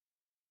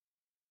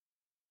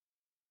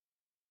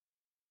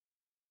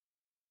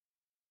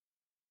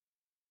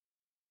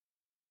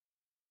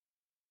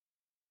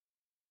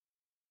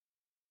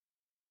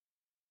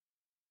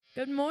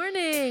Good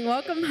morning.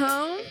 Welcome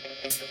home.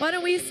 Why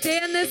don't we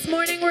stand this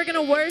morning? We're going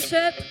to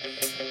worship.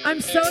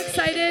 I'm so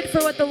excited for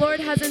what the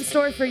Lord has in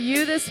store for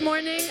you this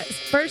morning.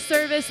 First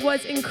service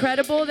was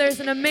incredible.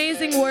 There's an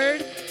amazing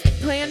word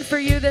planned for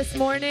you this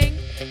morning.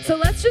 So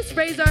let's just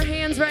raise our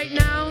hands right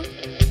now.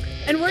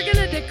 And we're going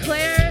to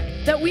declare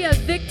that we have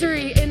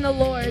victory in the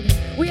Lord.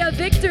 We have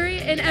victory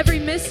in every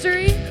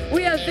mystery.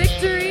 We have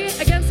victory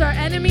against our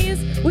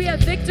enemies. We have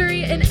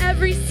victory in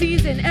every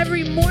season.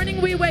 Every morning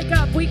we wake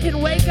up, we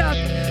can wake up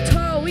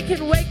tall. We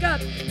can wake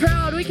up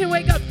proud. We can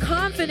wake up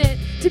confident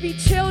to be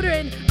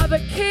children of a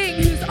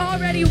King who's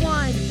already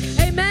won.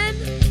 Amen?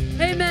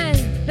 Amen.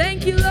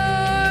 Thank you,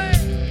 Lord.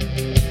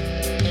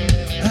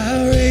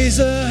 I raise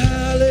a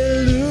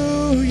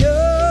hallelujah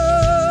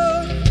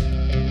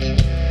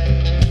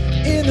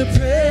in the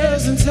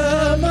presence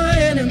of my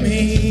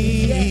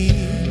enemies.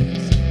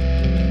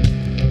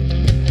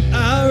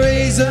 I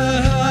raise a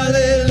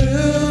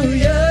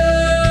hallelujah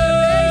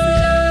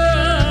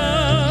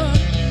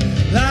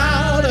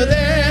louder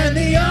than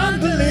the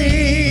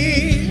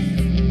unbelief.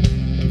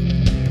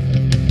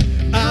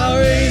 I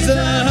raise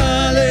a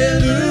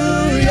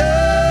hallelujah.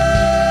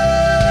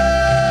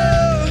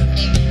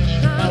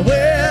 My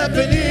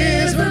weapon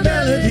is my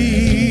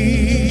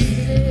melody.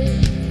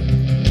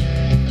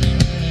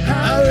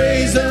 I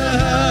raise a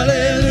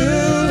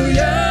hallelujah.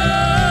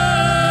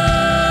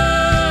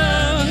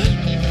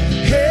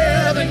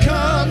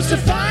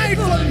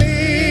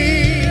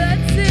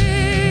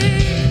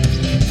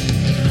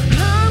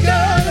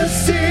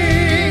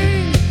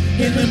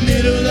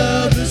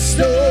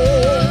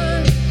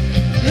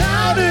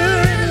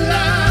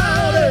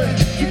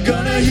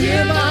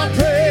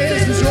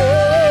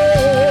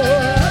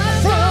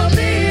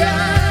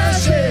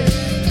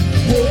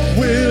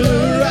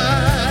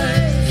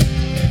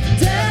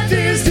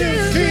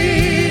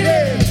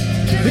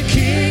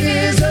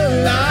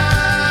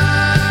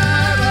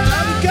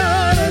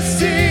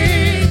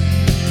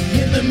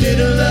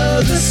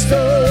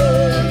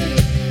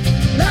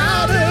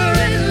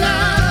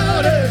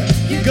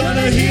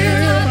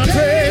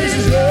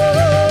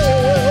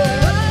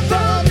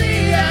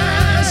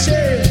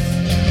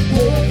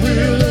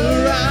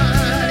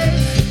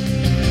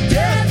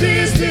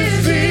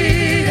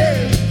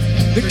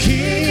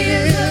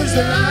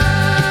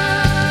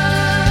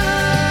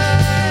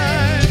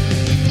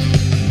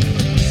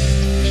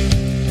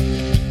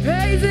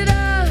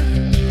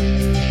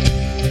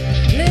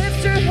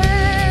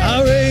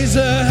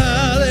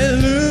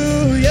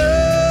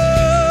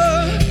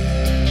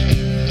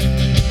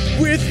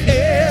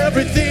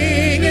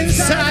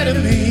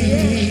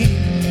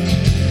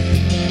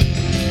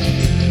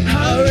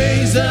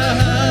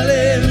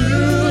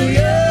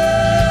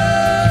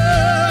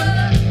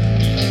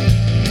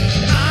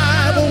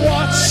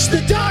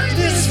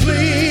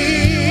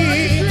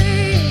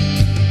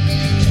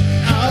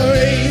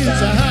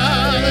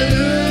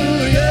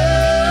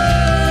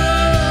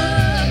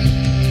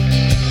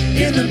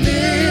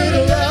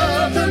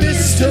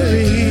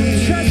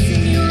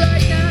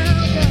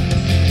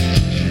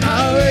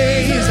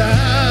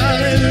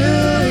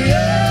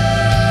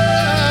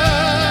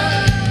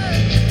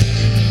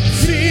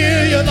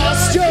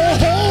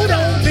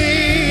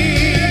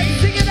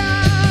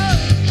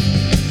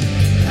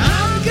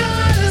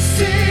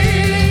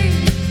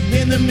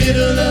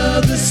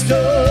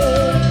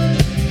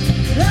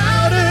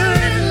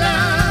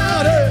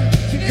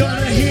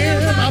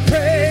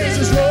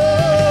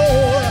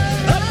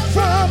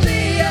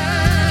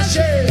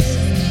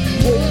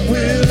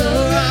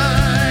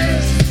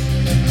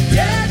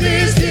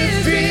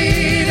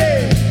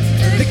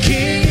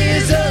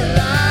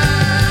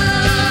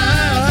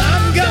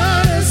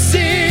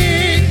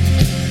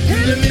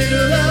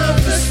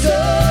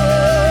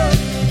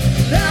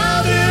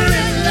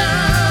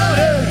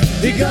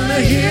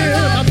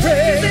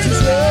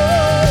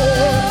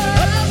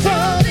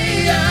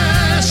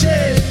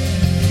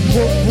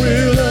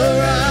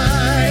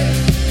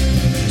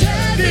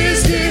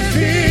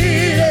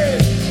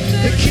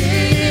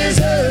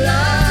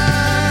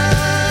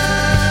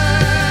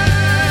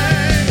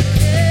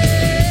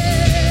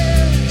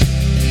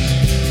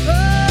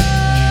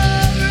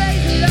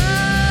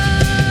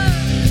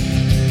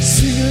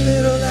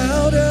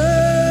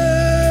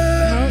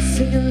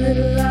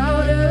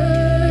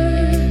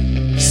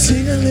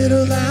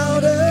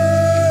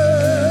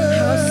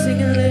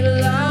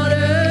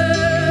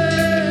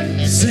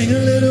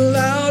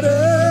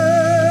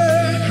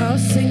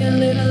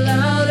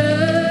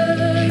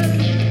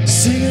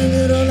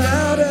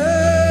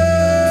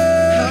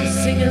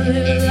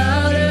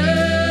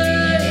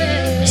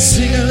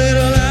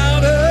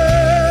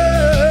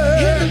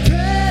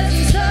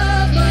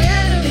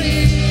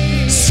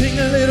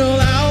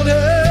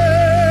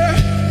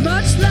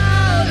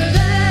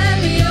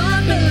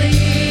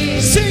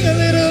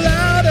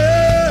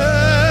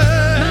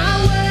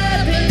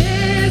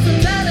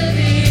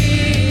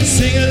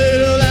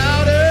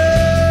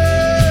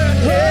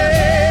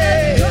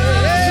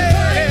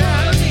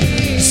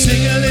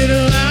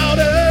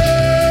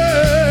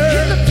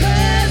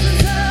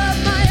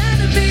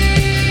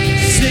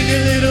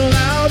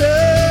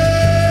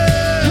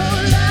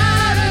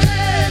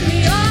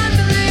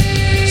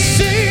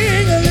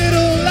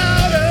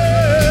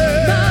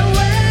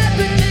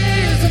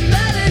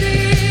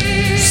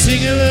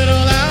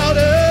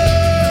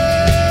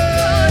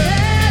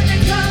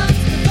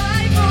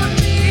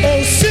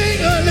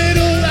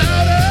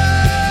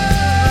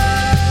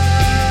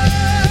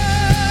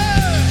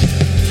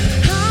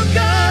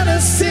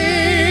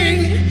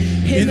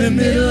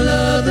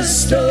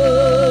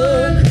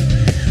 storm.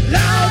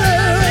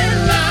 Louder and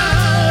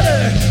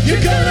louder,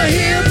 you're gonna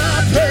hear my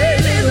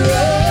praises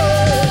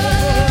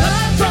roar.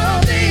 Up from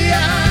the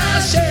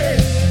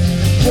ashes,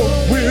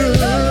 hope will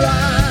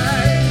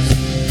arise.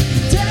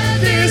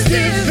 Death is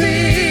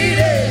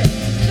defeated,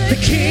 the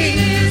King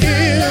is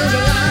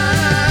alive.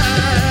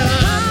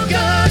 I'm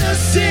gonna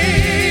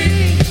sing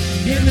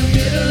in the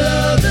middle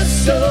of the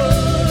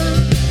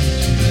storm.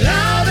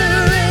 Louder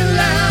and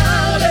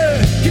louder,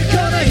 you're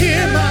gonna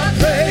hear my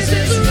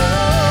praises roar.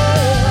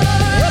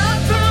 Up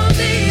from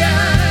the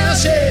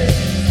ashes,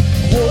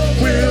 hope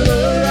will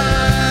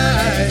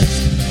arise.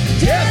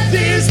 Death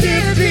is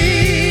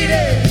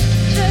defeated,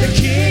 the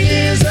King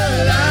is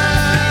alive.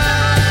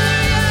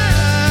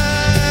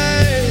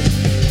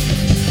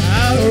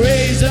 I'll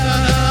raise a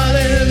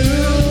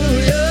hallelujah.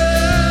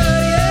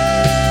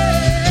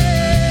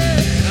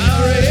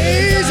 I'll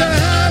raise a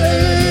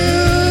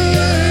hallelujah.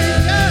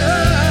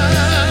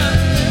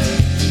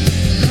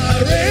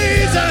 I'll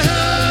raise a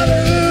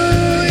hallelujah.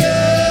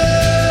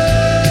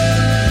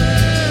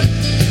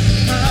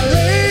 I'll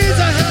raise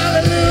a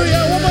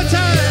hallelujah. One more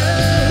time.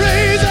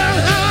 Raise a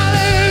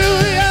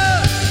hallelujah.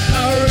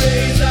 I'll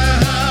raise a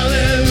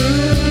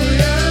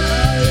hallelujah.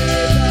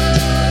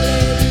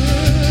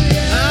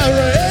 I'll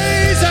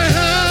raise a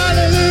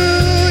hallelujah.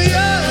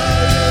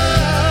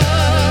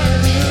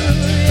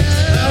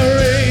 I'll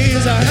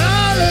raise a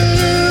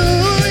hallelujah.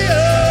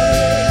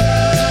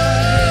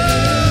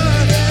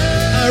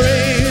 I'll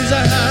raise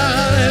a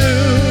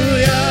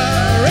hallelujah.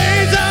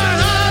 Raise a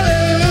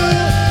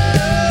hallelujah.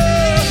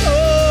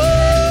 Oh,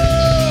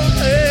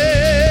 hey.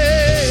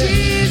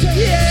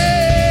 Yeah.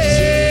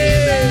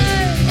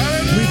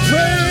 We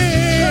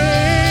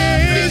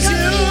praise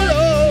you,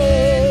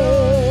 Lord.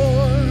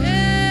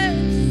 Yes.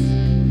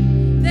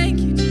 Thank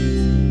you,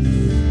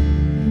 Jesus.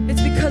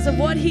 It's because of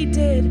what he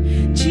did,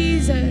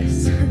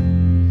 Jesus,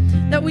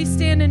 that we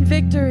stand in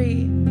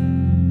victory,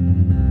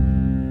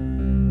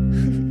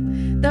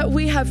 that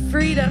we have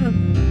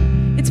freedom.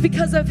 It's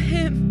because of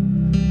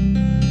him,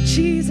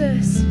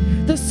 Jesus,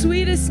 the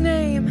sweetest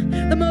name,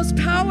 the most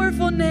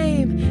powerful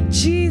name,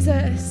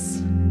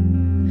 Jesus.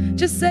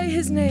 Just say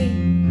his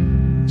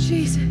name,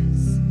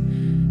 Jesus.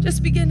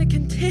 Just begin to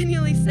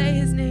continually say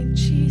his name,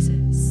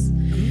 Jesus.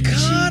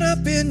 Caught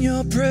up in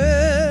your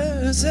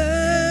presence.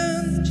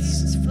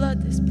 Jesus,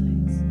 flood this place.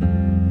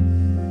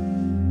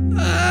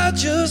 I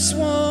just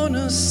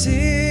wanna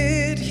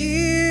sit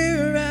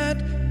here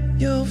at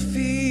your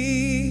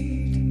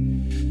feet.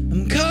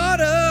 I'm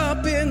caught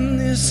up in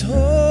this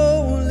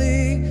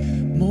holy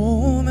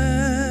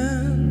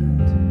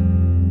moment.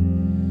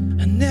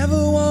 I never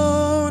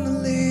wanna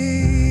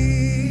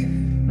leave.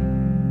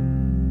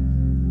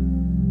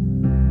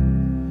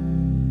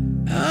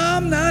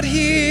 I'm not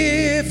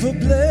here for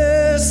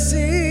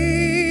blessing.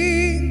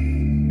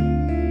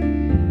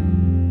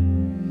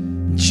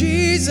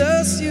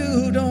 Jesus,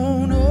 you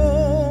don't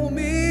owe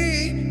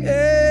me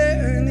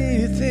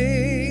anything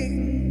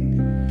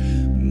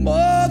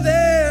more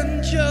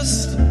than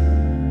just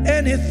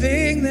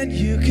anything that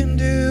you can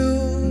do.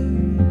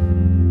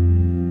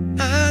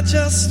 I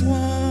just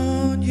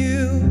want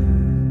you.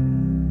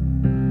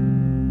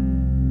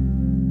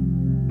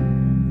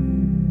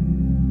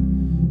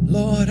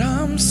 Lord,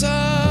 I'm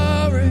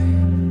sorry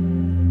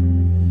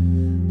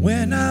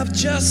when I've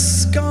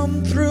just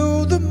gone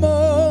through the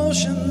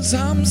motions.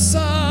 I'm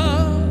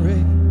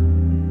sorry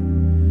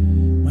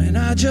when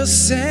I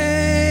just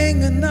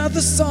sang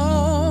another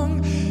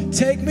song.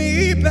 Take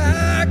me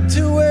back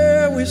to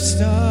where we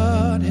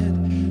started.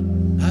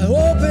 I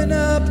open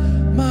up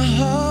my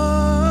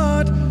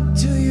heart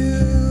to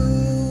you.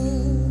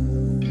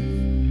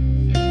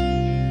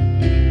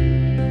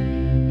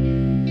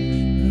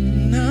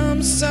 And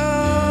I'm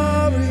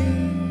sorry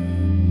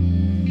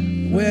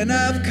when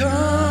I've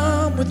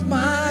come with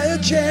my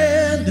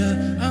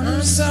agenda.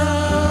 I'm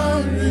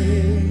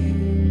sorry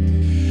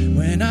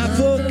when I've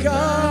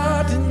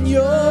forgotten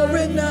you're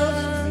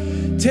enough.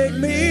 Take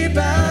me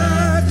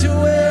back to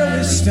where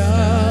we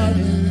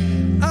started.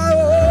 I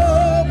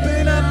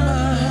open up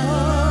my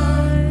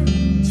heart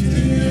to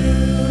you.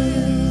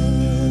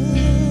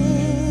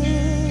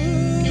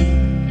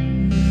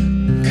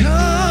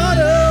 Caught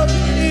up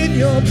in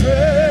your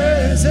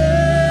presence.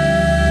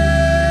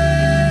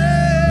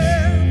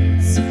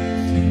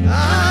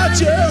 I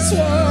just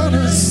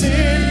wanna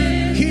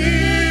sit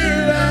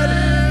here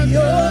at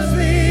your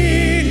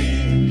feet.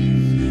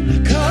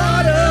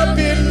 Caught up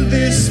in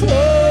this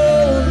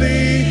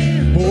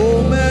holy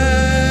moment.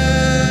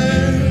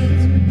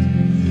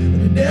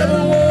 Never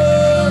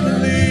wanna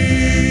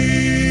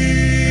leave.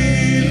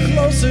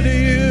 Closer to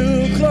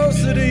you,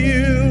 closer to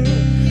you.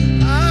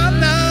 I'm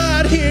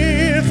not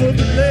here for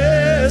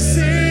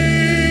blessings.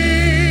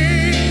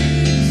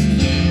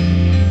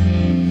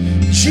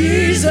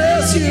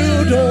 Jesus,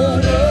 you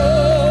don't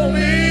owe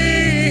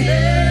me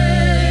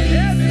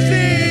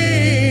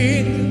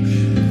anything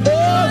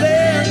more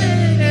than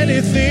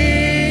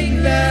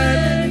anything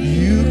that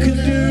you can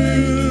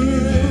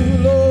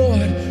do.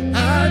 Lord,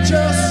 I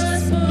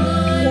just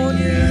want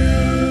you.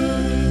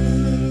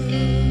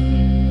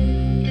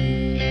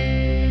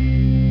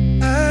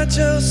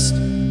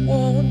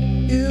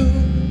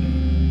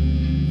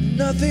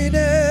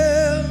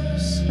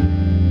 else,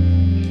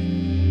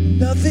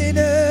 nothing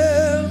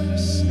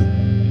else,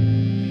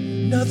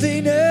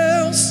 nothing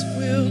else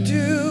will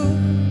do.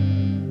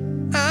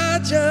 I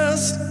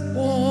just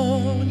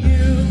want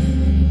you.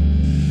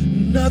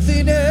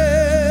 Nothing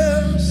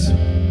else,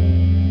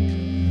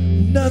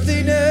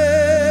 nothing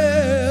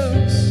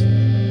else,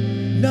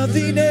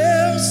 nothing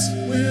else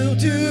will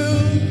do.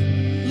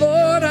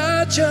 Lord,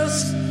 I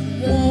just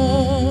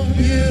want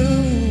you.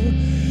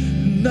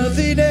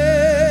 Nothing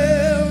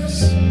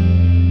else,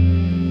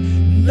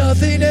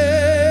 nothing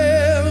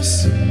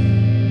else,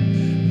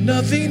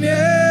 nothing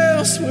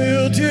else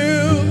will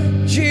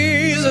do.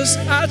 Jesus,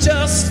 I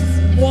just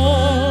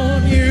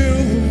want you.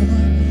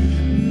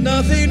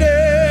 Nothing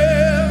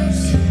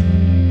else,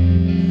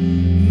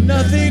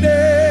 nothing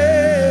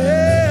else,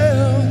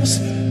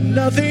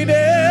 nothing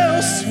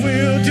else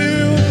will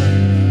do.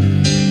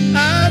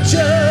 I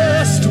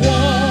just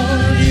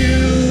want you.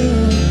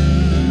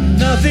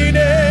 Nothing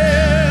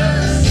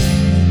else,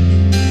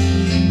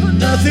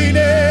 nothing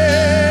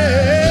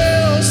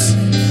else,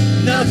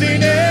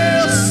 nothing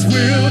else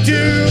will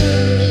do.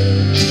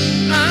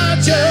 I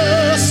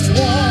just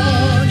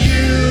want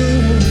you.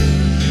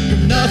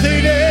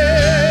 Nothing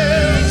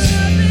else,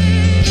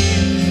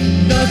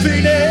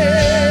 nothing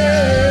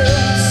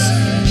else,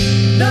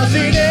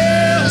 nothing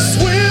else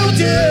will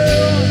do.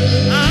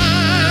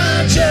 I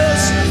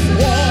just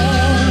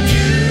want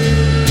you.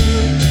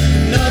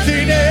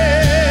 Nothing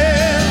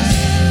else,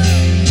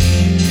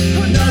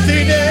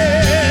 nothing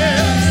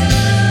else,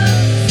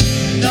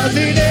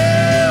 nothing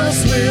else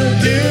will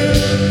do.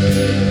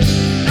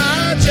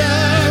 I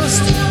just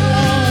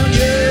want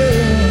you.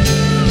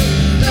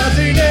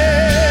 Nothing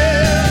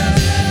else,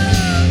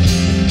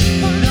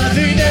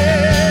 nothing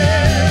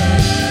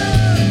else,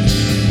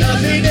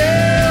 nothing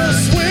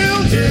else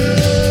will do.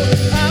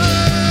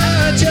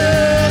 I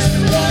just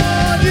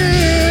want you.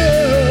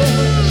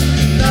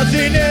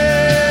 Nothing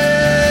else,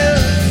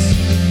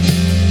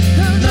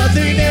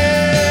 nothing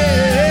else,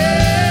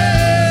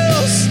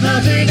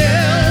 nothing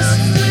else.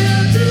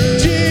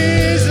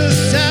 Jesus,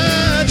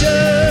 I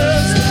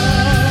just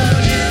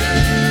want you.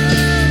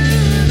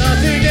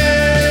 Nothing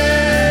else,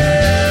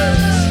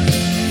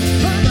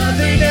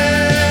 nothing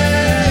else,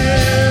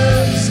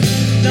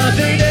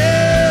 nothing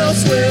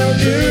else will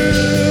do.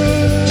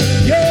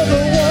 You're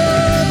the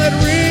one that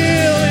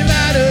really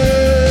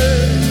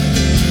matters.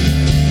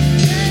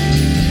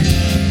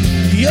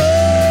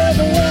 You're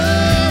the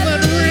one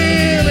that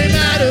really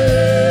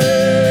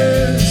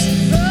matters.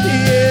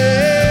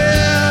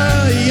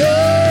 Yeah,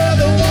 you're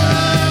the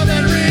one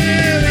that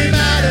really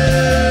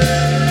matters.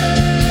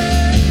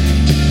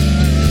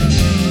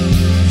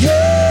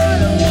 You're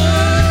the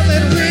one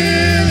that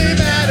really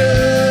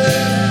matters.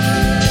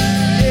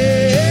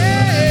 Yeah,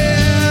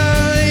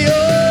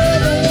 you're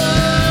the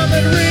one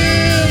that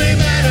really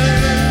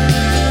matters.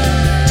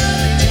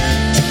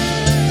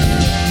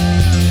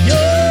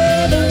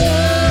 You're the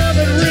one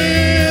that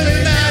really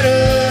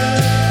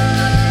matters.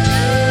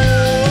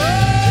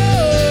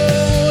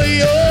 Oh,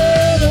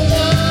 you're the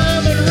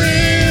one that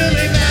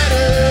really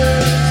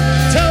matters.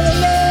 Tell the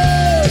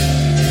Lord,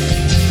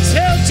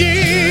 tell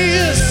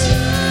Jesus.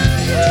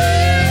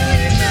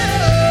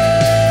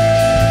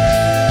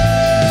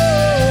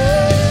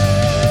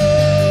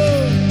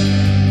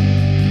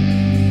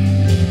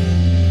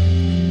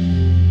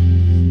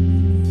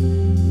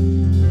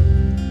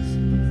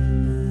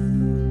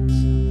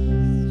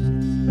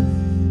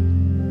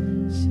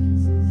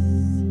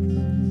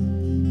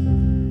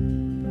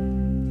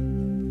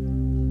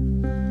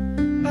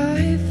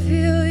 I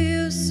feel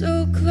you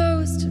so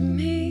close to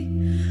me,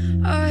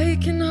 I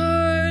can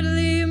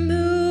hardly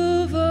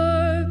move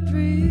or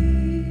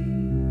breathe.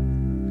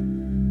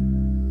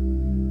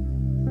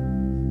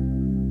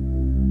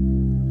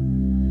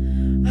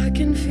 I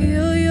can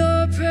feel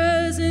your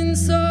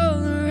presence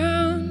all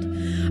around.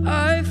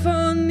 I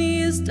fall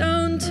knees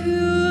down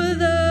to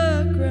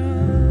the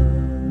ground.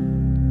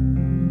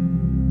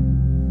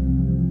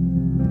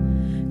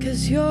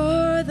 'Cause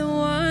you're the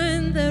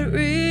one that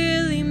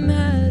really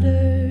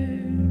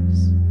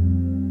matters.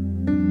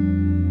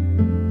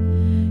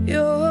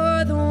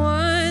 You're the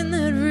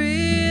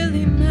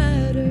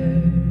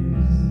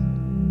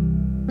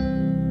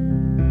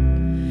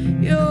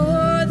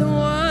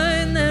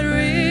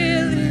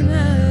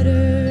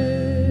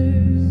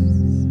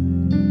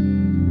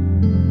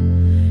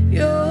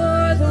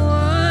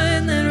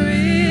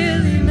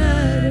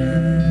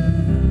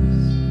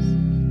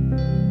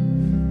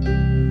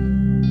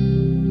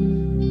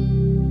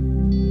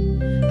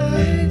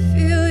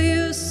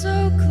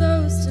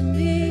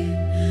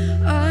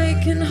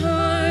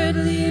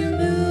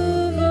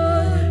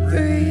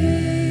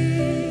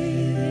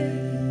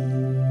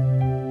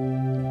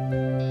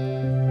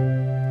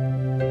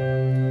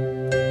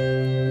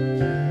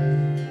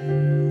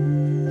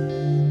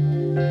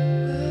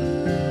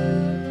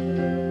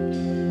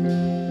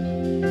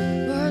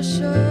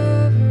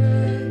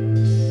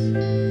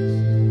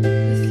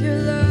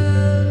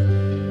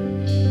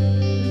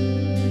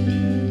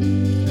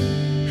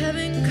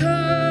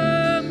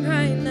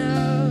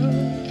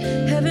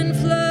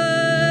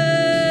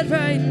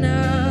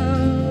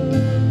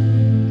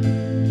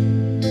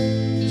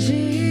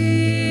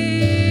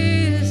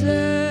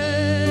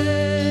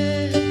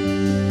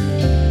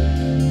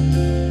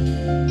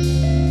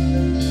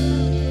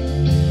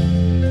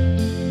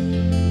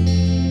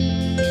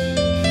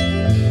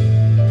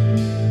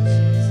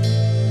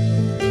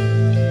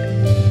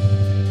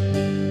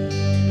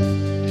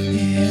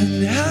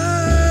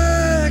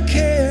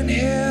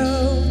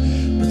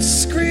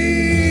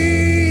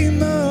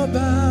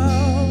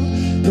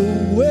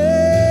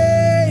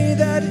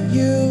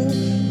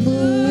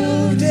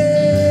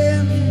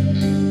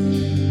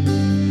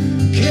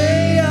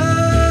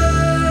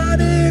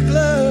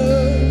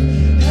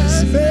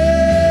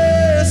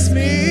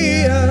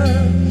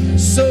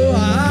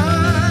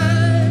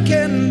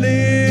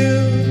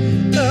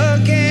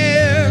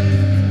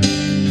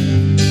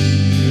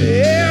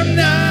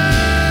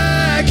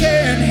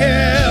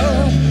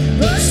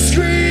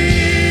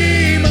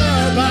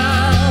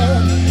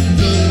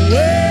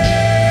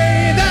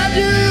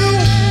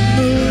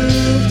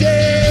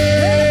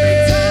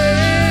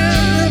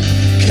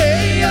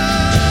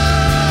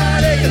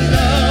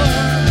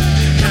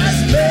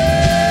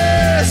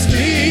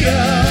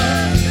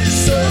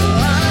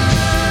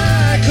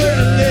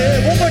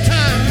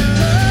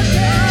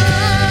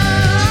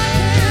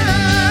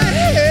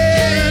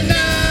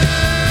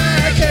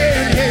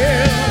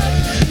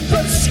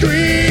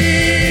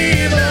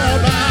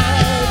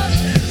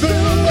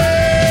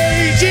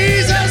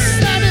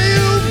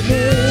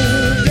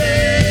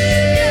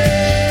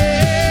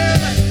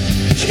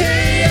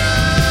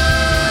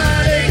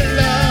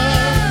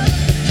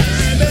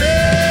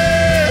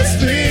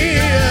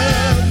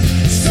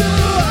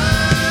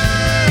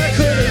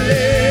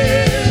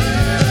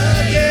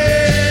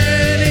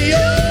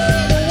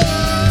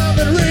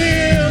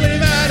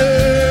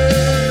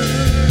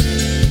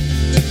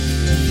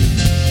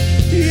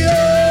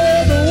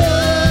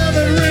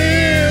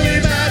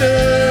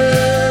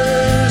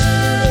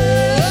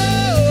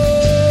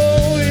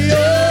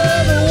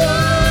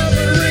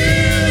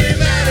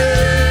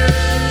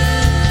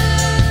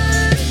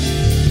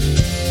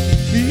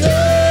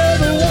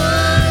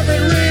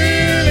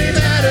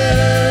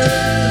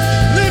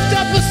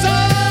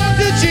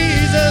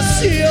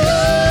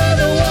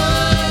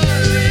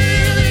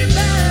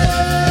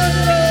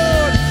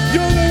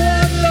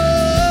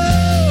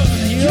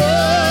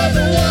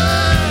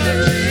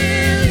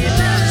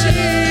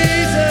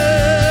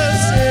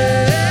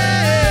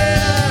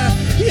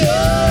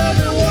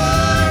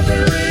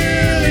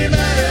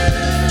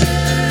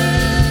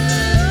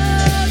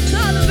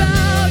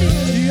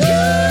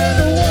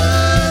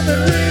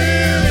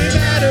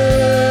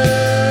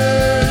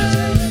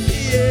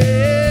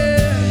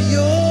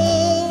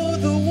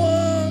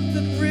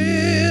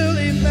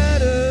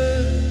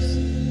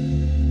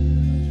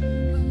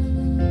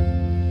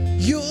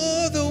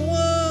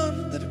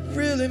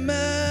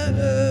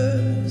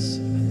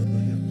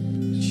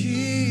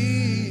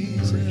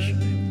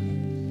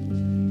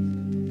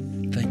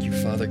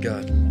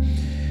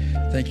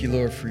Thank you,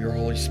 Lord, for your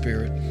Holy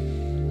Spirit.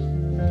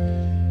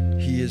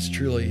 He is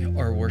truly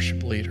our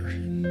worship leader.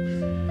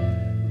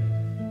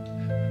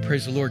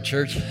 Praise the Lord,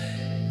 church.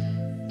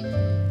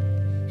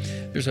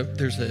 There's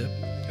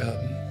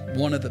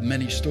one of the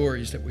many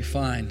stories that we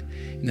find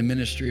in the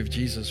ministry of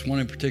Jesus. One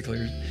in particular,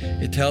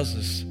 it tells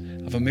us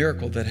of a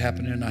miracle that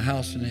happened in a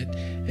house,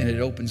 and it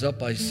opens up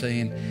by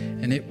saying,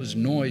 and it was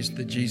noise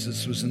that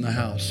Jesus was in the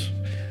house.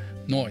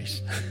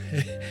 Noise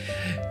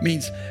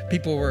means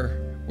people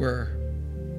were